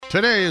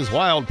Today's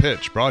Wild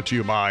Pitch brought to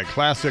you by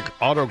Classic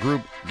Auto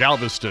Group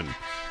Galveston.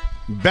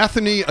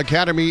 Bethany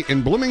Academy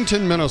in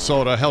Bloomington,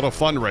 Minnesota held a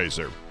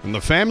fundraiser, and the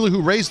family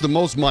who raised the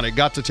most money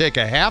got to take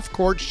a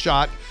half-court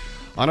shot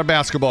on a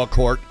basketball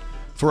court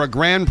for a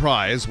grand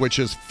prize, which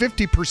is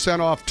 50%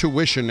 off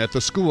tuition at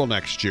the school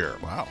next year.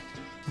 Wow.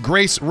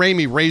 Grace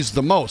Ramey raised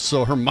the most,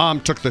 so her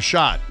mom took the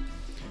shot.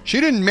 She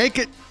didn't make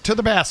it to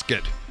the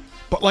basket,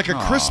 but like a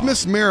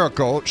Christmas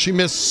miracle, she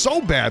missed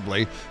so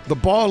badly, the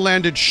ball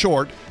landed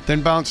short,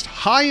 then bounced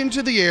high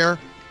into the air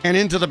and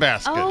into the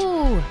basket.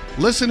 Oh.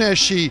 Listen as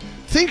she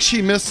thinks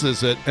she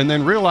misses it and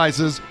then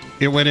realizes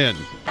it went in.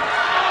 Whoa!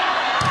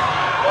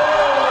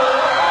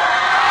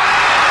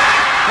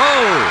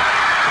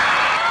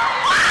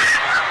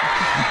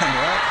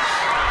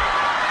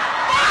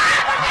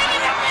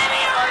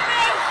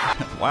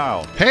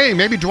 Wow. Hey,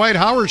 maybe Dwight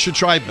Howard should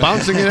try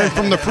bouncing it in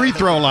from the free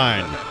throw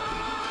line.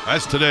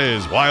 That's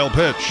today's Wild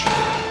Pitch.